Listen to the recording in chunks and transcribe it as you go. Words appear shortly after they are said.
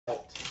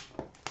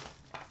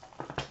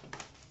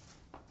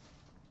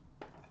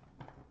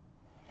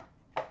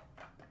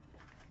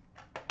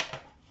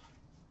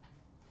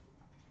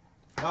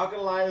Not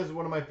gonna lie, this is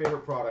one of my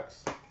favorite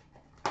products.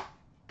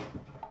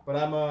 But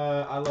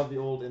I love the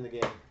old in the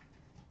game.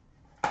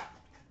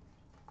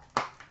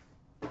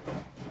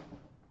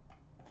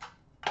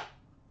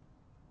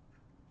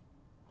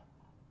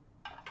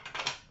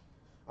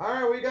 All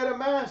right, we got a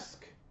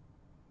mask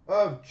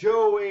of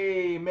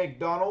Joey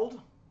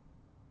McDonald.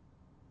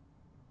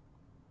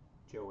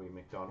 Joey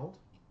McDonald.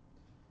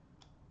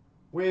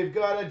 We've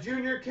got a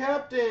junior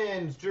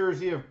captain's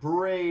jersey of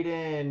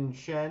Braden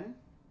Shen.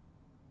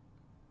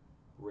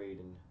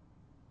 Braden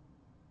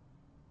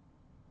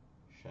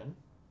Shen.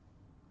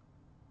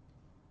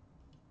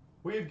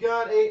 We've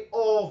got a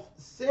Ulf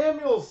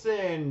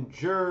Samuelson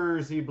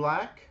jersey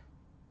black.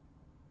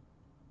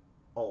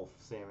 Ulf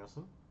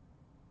Samuelson.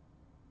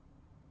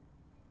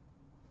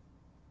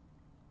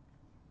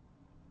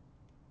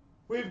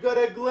 We've got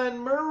a Glenn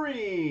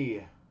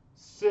Murray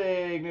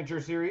signature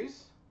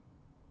series.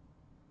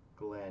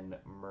 Glenn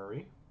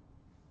Murray.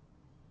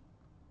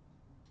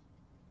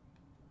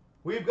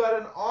 We've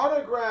got an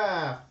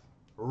autograph.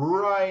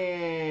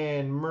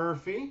 Ryan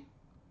Murphy.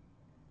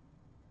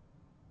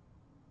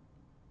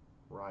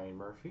 Ryan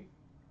Murphy.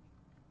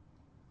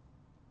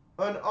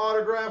 An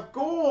autograph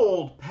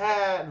gold.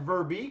 Pat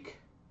Verbeek.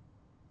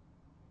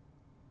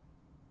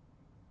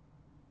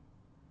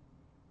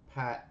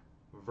 Pat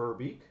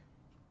Verbeek.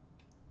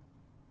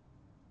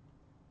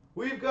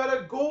 We've got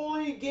a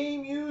goalie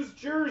game used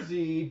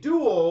jersey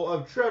duel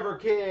of Trevor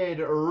Kidd,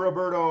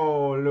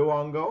 Roberto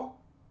Luongo.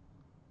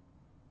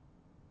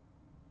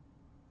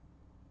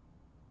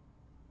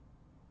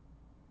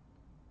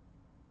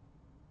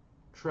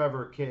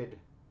 Trevor Kidd,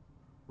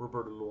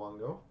 Roberto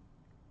Luongo.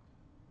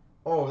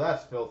 Oh,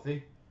 that's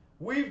filthy.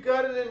 We've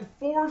got an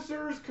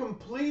Enforcers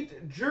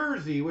Complete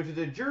jersey, which is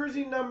a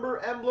jersey number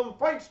emblem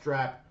fight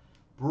strap.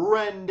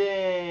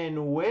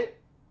 Brendan Witt.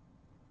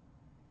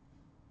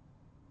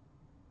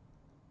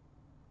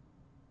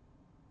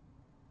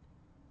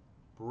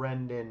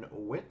 Brendan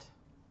Witt.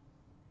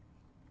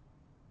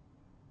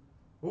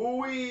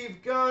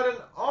 We've got an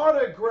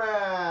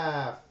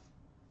autograph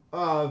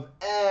of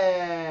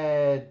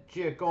Ed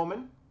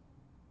Giacomin.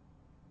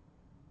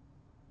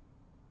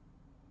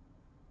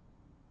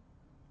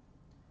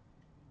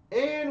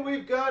 And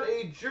we've got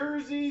a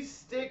jersey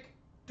stick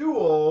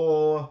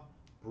duel,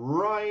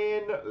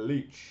 Brian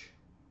Leetch.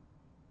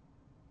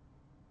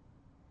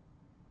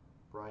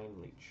 Brian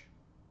Leetch.